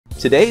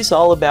Today is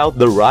all about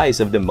the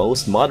rise of the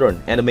most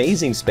modern and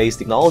amazing space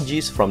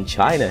technologies from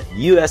China,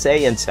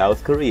 USA, and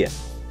South Korea.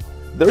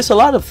 There's a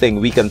lot of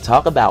things we can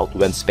talk about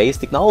when space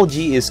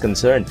technology is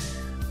concerned.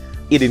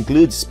 It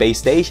includes space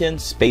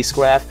stations,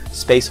 spacecraft,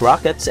 space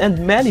rockets,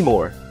 and many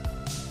more.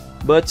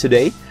 But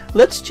today,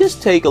 let's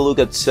just take a look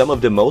at some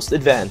of the most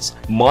advanced,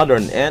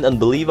 modern, and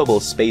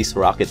unbelievable space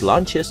rocket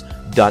launches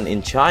done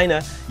in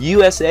China,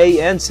 USA,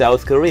 and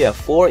South Korea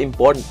for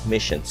important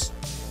missions.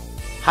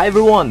 Hi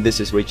everyone, this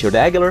is Richard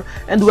Aguilar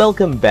and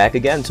welcome back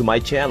again to my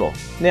channel.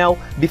 Now,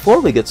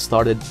 before we get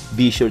started,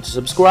 be sure to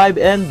subscribe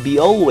and be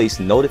always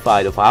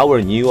notified of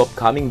our new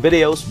upcoming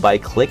videos by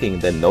clicking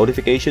the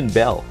notification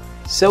bell.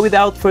 So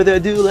without further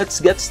ado, let's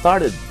get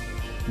started.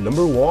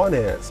 Number 1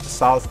 is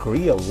South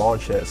Korea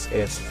launches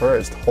its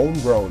first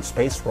homegrown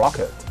space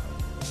rocket.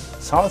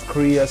 South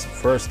Korea's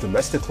first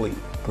domestically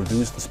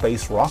produced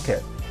space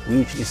rocket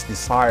reached its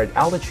desired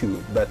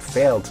altitude but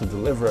failed to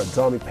deliver a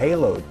dummy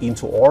payload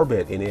into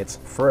orbit in its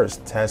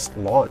first test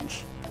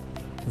launch.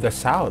 The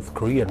South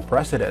Korean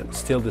president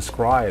still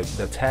described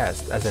the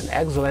test as an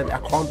excellent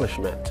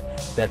accomplishment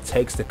that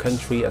takes the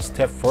country a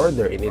step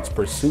further in its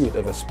pursuit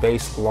of a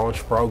space launch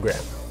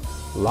program.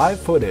 Live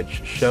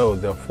footage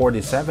showed the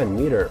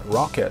 47-meter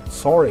rocket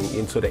soaring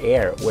into the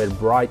air with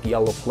bright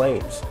yellow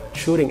flames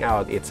shooting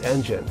out its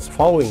engines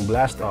following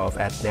blast-off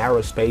at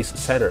Narrow Space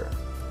Center,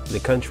 the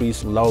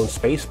country's lone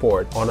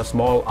spaceport on a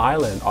small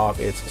island off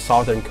its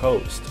southern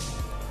coast.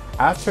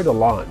 After the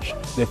launch,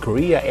 the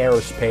Korea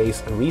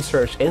Aerospace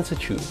Research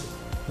Institute,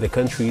 the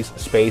country's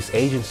space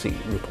agency,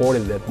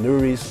 reported that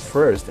Nuri's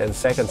first and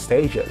second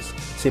stages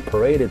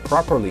separated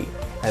properly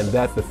and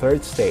that the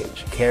third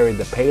stage carried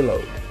the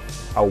payload,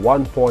 a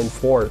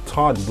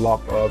 1.4-ton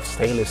block of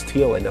stainless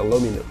steel and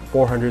aluminum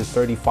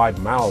 435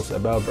 miles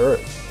above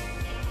Earth.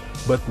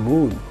 But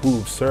Moon, who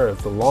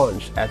observed the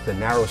launch at the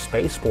Narrow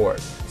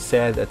Spaceport,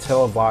 said a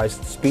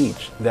televised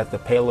speech that the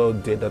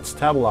payload did not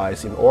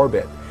stabilize in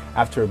orbit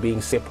after being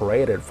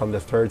separated from the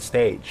third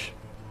stage.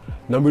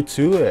 Number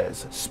 2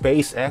 is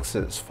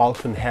SpaceX's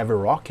Falcon Heavy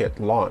rocket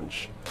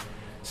launch.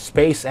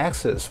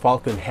 SpaceX's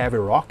Falcon Heavy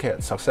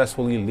rocket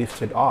successfully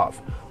lifted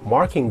off,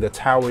 marking the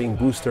towering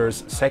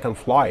booster's second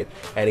flight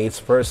and its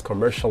first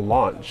commercial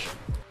launch.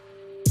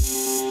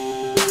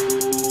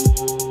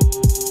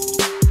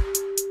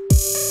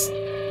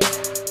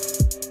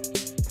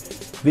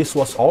 This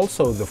was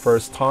also the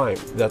first time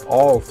that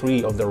all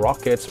three of the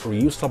rocket's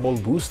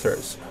reusable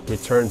boosters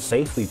returned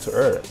safely to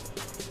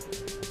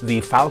Earth.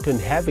 The Falcon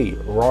Heavy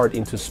roared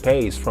into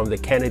space from the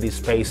Kennedy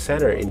Space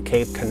Center in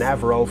Cape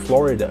Canaveral,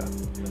 Florida.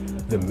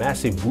 The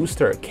massive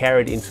booster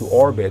carried into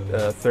orbit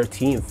a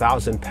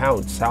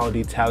 13,000-pound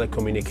Saudi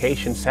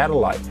telecommunication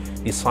satellite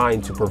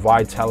designed to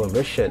provide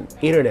television,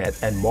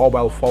 internet, and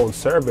mobile phone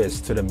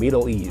service to the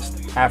Middle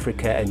East,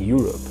 Africa, and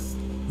Europe.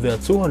 The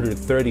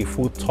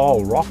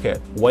 230-foot-tall rocket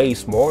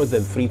weighs more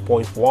than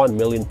 3.1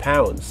 million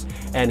pounds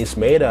and is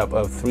made up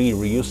of 3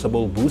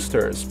 reusable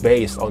boosters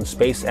based on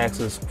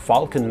SpaceX's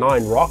Falcon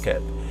 9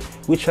 rocket,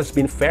 which has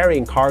been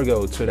ferrying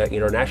cargo to the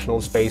International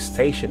Space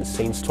Station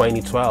since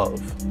 2012.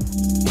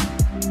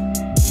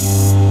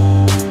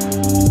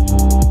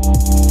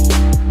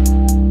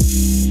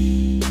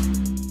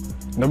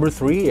 Number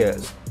 3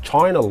 is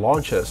China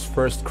launches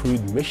first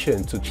crewed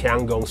mission to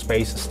Tiangong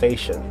Space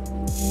Station.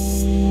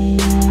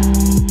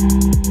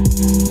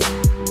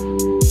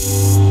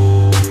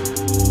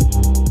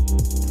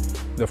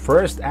 The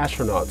first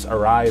astronauts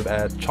arrive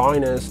at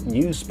China's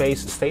new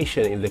space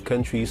station in the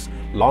country's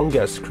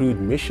longest crewed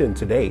mission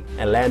to date,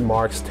 a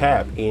landmark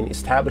step in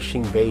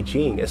establishing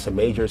Beijing as a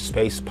major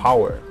space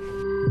power.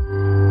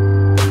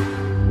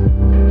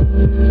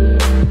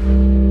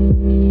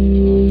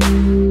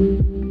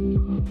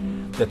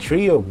 The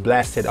trio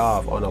blasted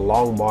off on a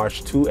Long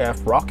March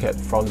 2F rocket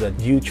from the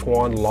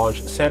Jiuquan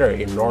Launch Center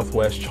in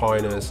northwest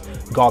China's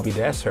Gobi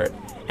Desert,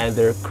 and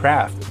their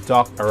craft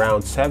docked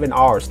around 7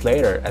 hours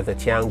later at the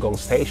Tiangong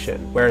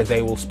station, where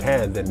they will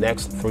spend the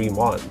next 3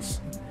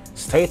 months.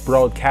 State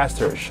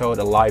broadcasters showed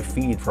a live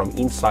feed from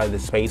inside the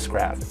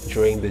spacecraft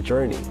during the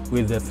journey,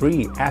 with the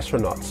 3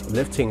 astronauts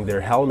lifting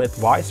their helmet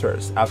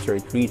visors after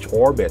it reached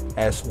orbit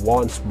as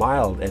one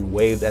smiled and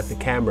waved at the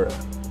camera.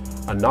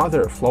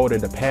 Another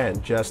floated a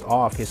pen just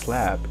off his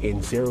lap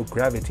in zero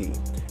gravity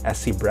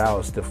as he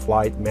browsed the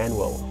flight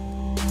manual.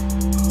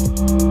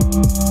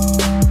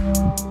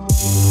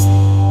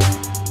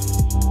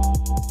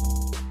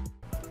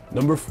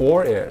 Number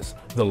 4 is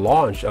the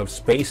launch of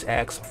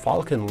SpaceX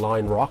Falcon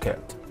 9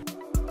 rocket.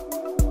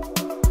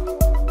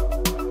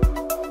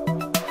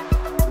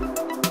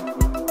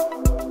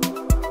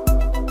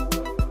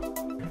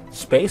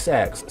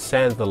 SpaceX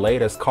sent the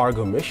latest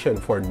cargo mission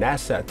for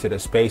NASA to the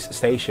space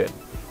station,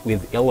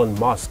 with Elon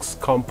Musk's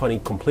company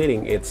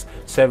completing its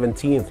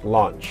 17th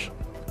launch.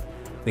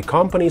 The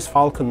company's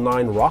Falcon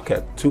 9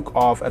 rocket took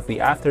off at the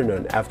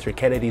afternoon after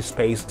Kennedy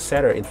Space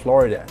Center in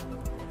Florida.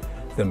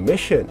 The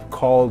mission,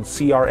 called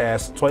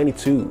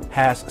CRS-22,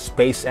 has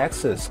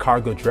SpaceX's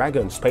Cargo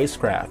Dragon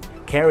spacecraft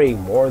carrying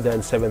more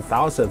than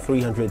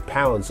 7,300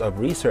 pounds of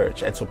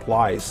research and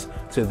supplies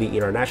to the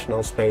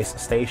International Space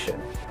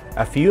Station.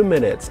 A few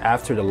minutes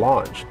after the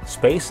launch,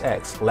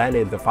 SpaceX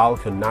landed the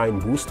Falcon 9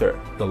 booster,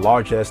 the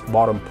largest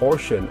bottom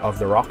portion of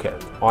the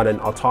rocket, on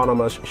an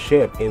autonomous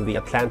ship in the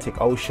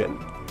Atlantic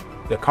Ocean.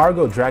 The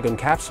Cargo Dragon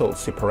capsule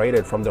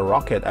separated from the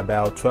rocket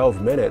about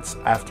 12 minutes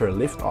after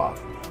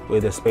liftoff,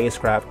 with the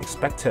spacecraft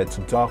expected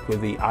to dock with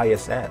the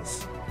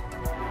ISS.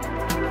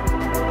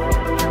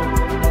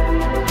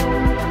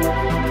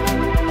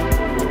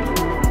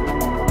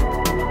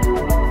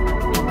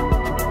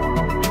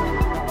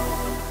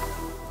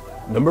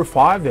 Number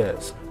 5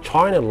 is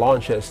China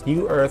launches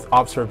new Earth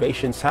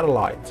observation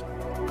satellite.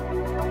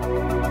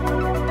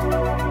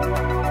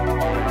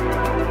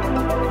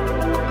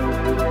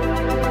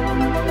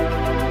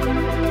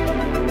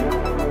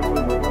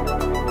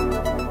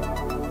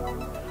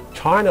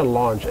 China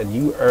launched a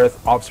new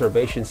Earth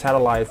observation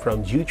satellite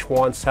from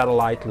Jiuquan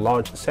Satellite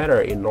Launch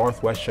Center in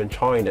northwestern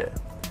China.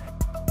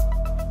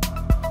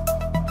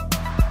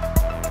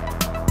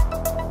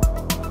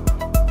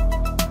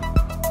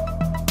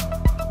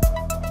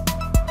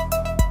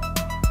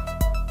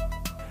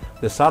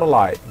 The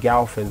satellite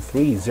Gaofen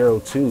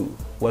 302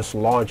 was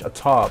launched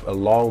atop a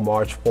Long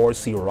March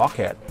 4C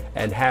rocket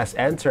and has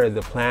entered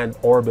the planned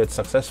orbit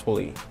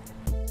successfully.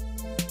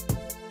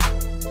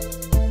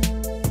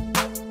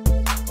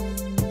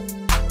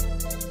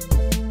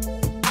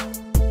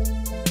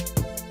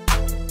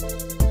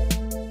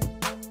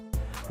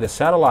 The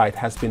satellite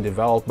has been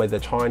developed by the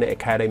China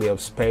Academy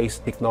of Space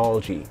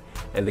Technology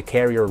and the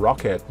carrier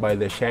rocket by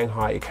the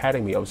Shanghai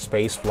Academy of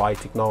Space Flight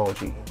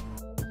Technology.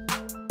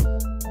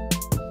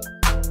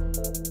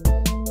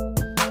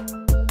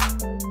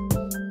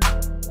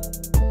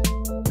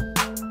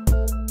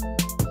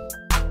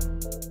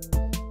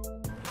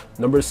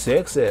 Number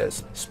 6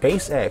 is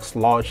SpaceX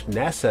launched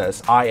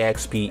NASA's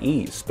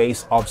IXPE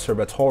Space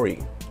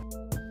Observatory.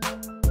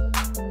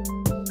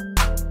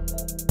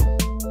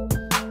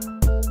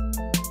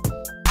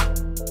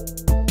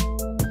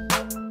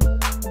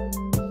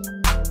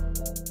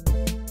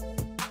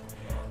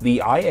 The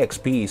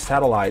IXP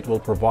satellite will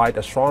provide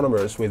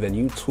astronomers with a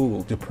new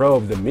tool to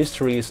probe the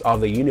mysteries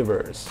of the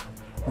universe.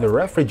 The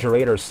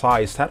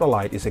refrigerator-sized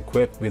satellite is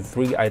equipped with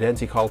 3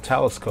 identical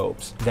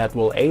telescopes that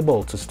will be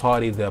able to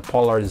study the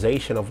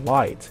polarization of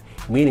light,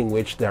 meaning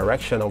which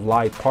direction of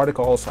light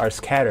particles are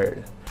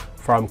scattered,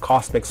 from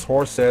cosmic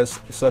sources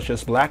such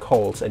as black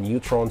holes and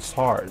neutron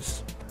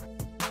stars.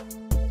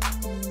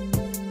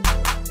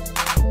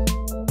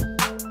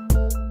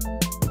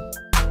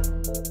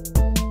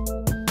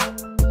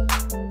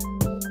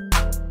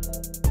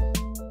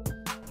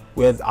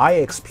 With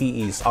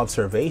IXPE's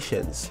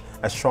observations,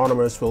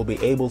 astronomers will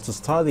be able to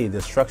study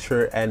the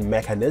structure and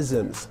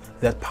mechanisms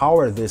that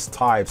power these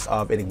types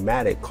of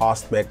enigmatic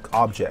cosmic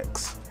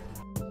objects.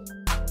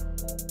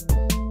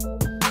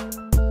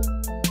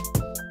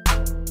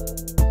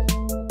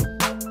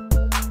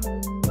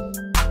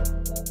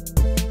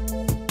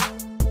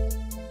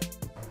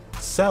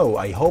 So,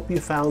 I hope you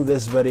found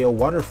this video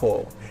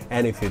wonderful,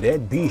 and if you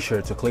did, be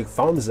sure to click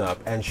thumbs up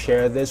and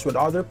share this with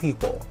other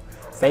people.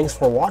 Thanks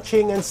for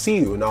watching and see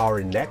you in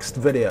our next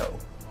video.